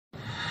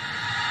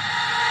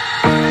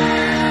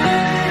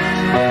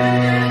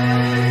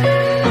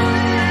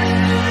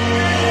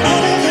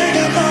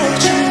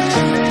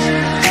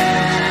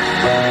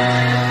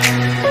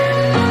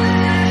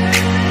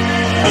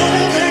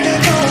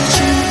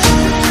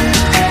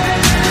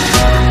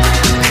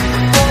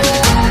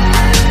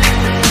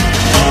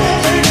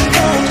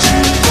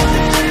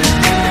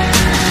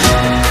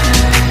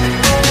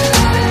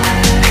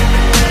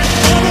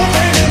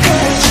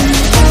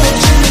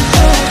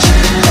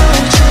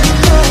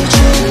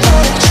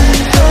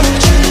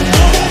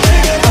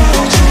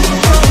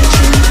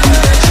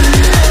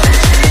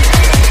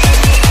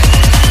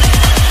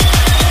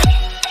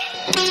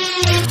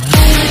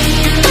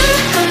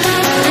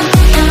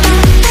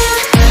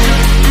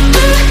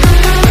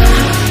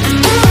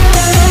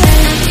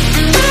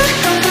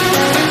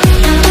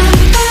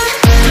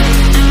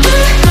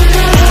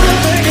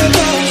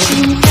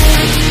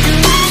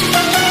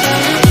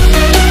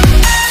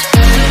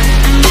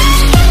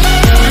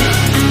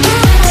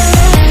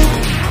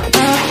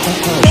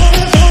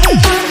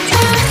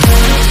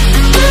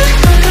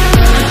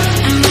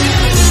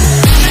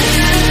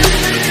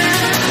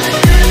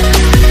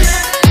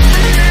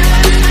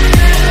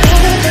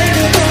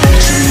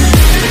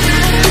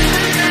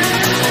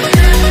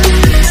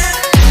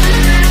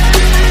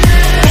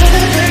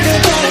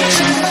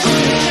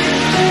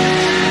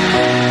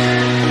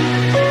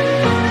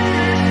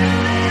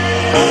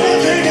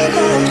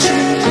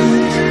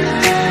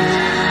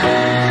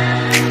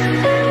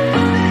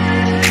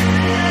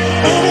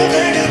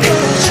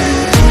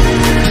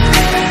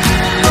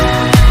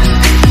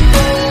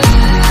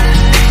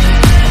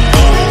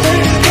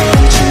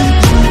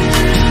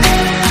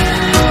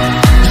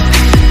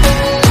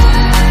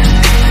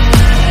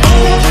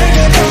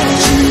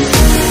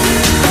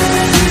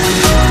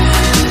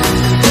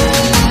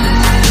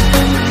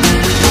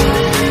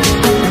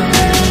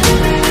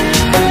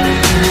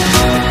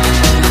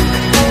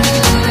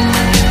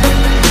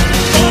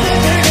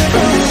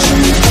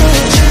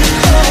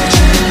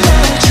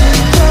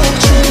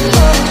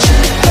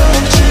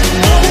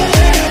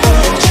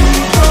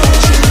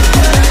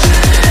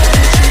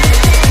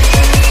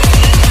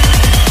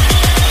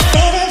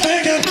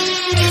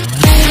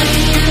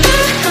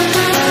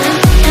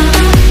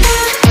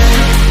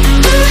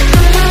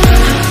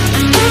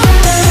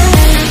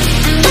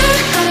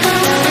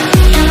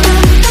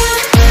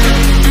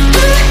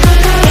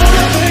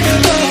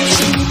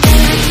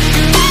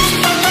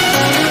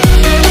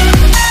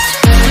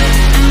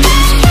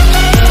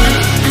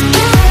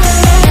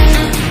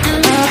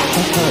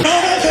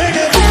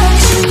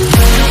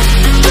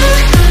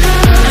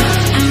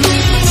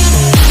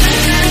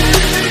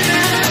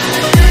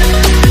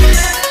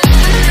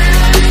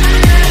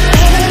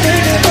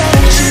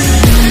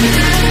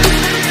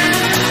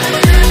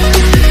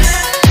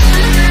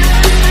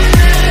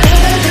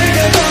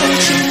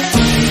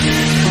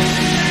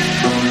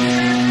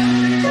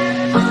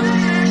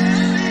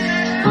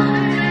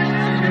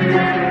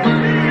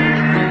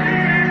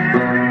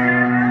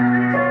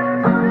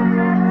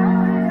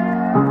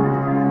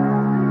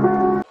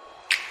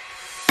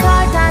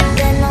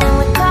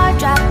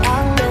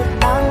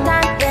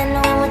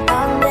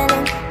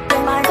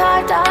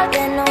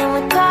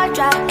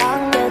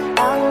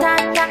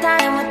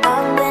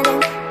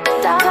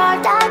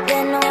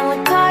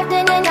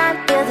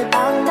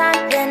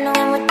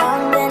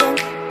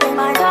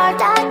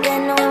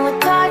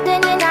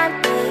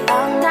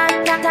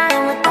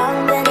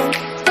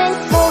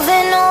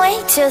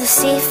to the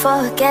sea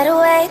for a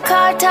getaway.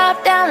 Car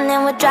top down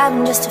and we're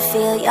driving just to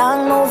feel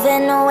young.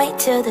 Moving away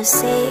to the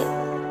sea,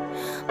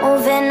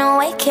 moving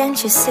away,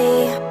 can't you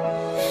see?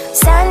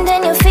 Sand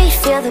in your feet,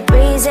 feel the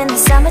breeze in the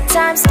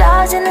summertime.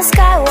 Stars in the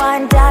sky,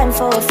 one dime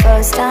for a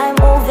first time.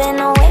 Moving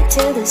away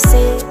to the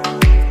sea,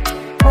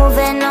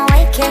 moving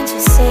away, can't you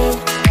see?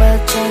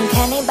 We'll drink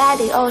honey by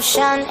the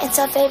ocean, it's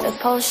our favorite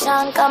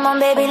potion. Come on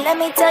baby, let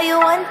me tell you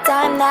one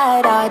time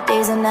that our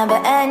days will never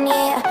end,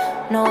 yeah.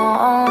 No,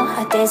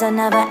 our days will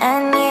never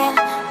end, yeah.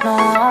 No.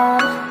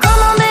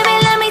 Come on baby,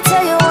 let me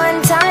tell you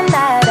one time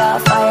that our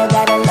fire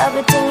got a love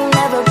it till you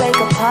never break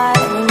apart.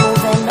 And we're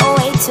moving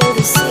away to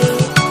the sea,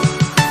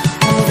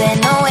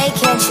 moving away,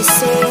 can't you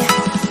see?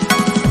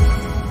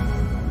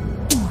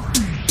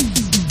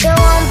 There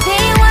won't be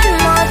one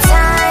more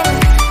time,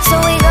 so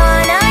we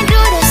gonna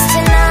do this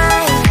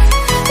tonight.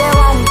 There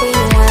won't be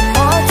one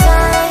more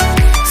time,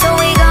 so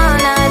we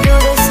gonna do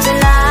this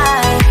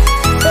tonight.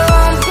 There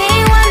won't be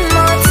one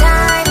more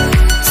time,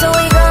 so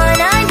we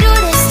gonna do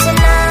this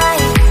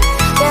tonight.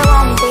 There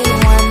won't be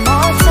one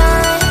more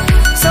time,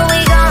 so we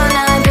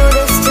gonna do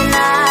this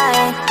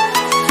tonight.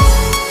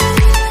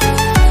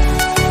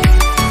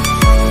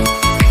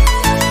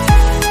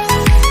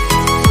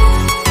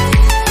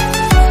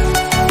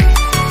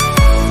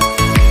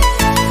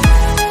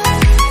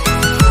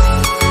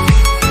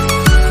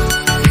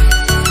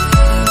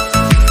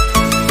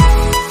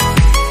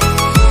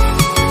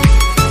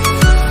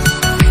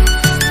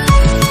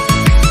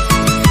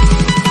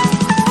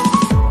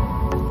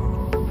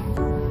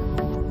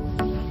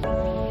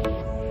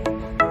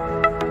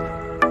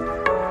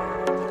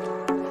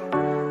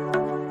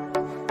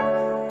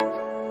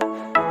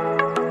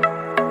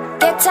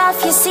 Get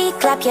off your seat,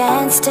 clap your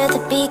hands to the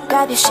beat.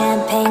 Grab your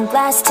champagne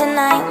glass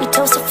tonight. We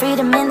toast to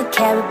freedom in the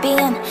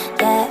Caribbean,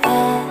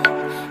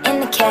 yeah. In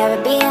the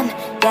Caribbean,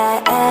 yeah.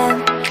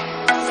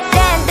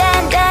 Dance,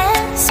 dance,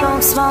 dance,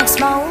 smoke, smoke,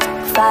 smoke.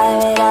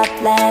 Fire it up,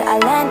 let our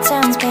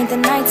lanterns paint the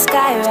night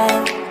sky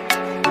red.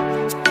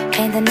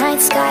 Paint the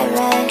night sky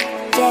red,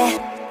 yeah,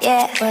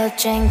 yeah. We'll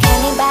drink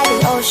honey by the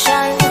ocean.